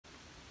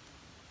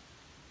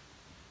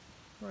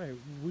Right,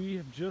 we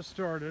have just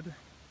started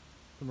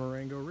the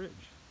Marengo Ridge.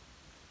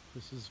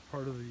 This is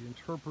part of the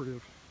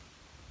interpretive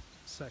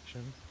section.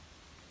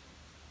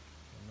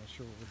 I'm not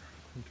sure what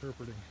we're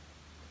interpreting.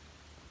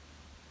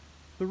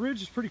 The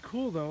ridge is pretty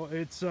cool though.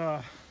 It's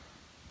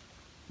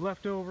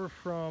left over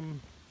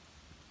from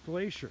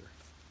glacier.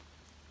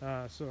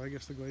 So I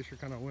guess the glacier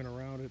kind of went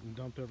around it and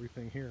dumped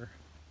everything here.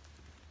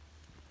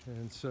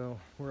 And so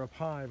we're up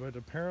high, but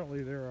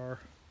apparently there are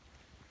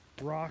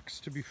rocks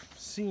to be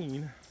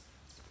seen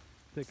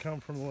that come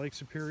from the Lake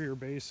Superior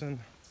Basin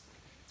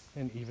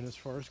and even as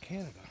far as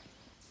Canada.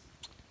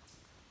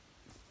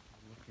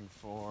 Looking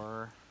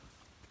for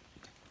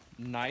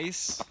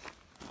gneiss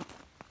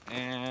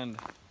and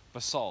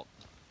basalt.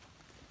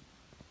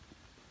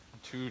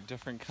 Two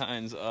different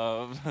kinds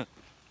of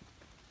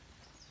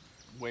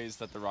ways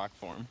that the rock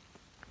form.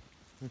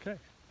 Okay.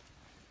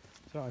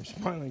 So I'm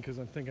smiling because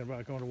I'm thinking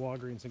about going to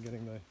Walgreens and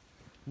getting the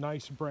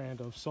nice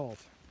brand of salt.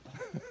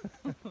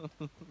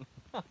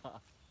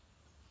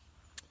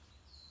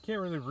 Can't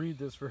really read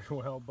this very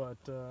well, but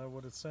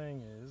what it's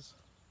saying is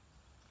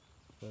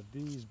that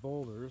these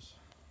boulders,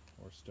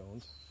 or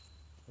stones,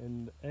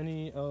 and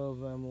any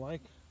of them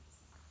like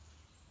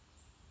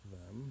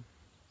them,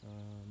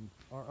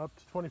 are up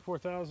to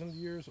 24,000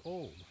 years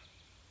old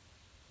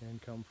and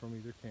come from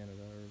either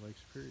Canada or Lake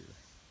Superior.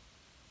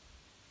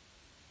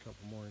 A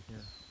couple more in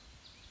here.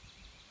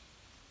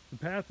 The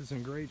path is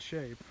in great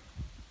shape.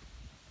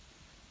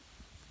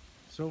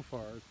 So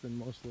far, it's been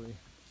mostly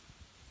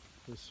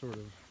this sort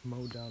of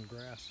mowed down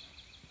grass.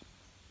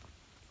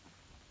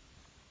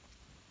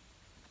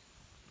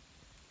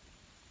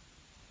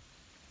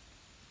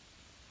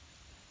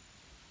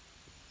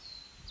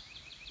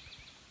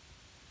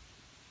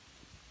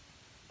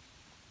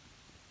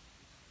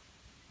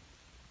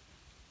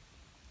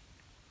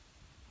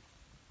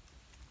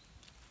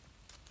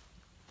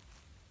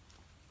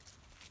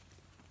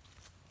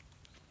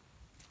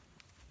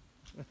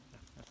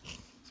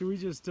 So we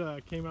just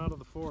came out of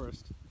the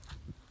forest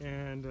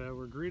and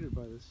we're greeted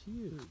by this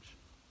huge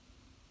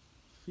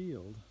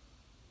field.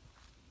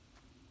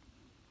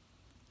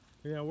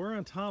 Yeah, we're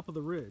on top of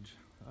the ridge.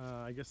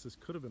 I guess this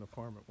could have been a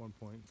farm at one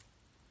point.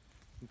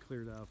 We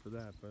cleared out for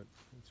that, but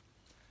it's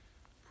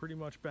pretty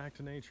much back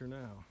to nature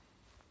now.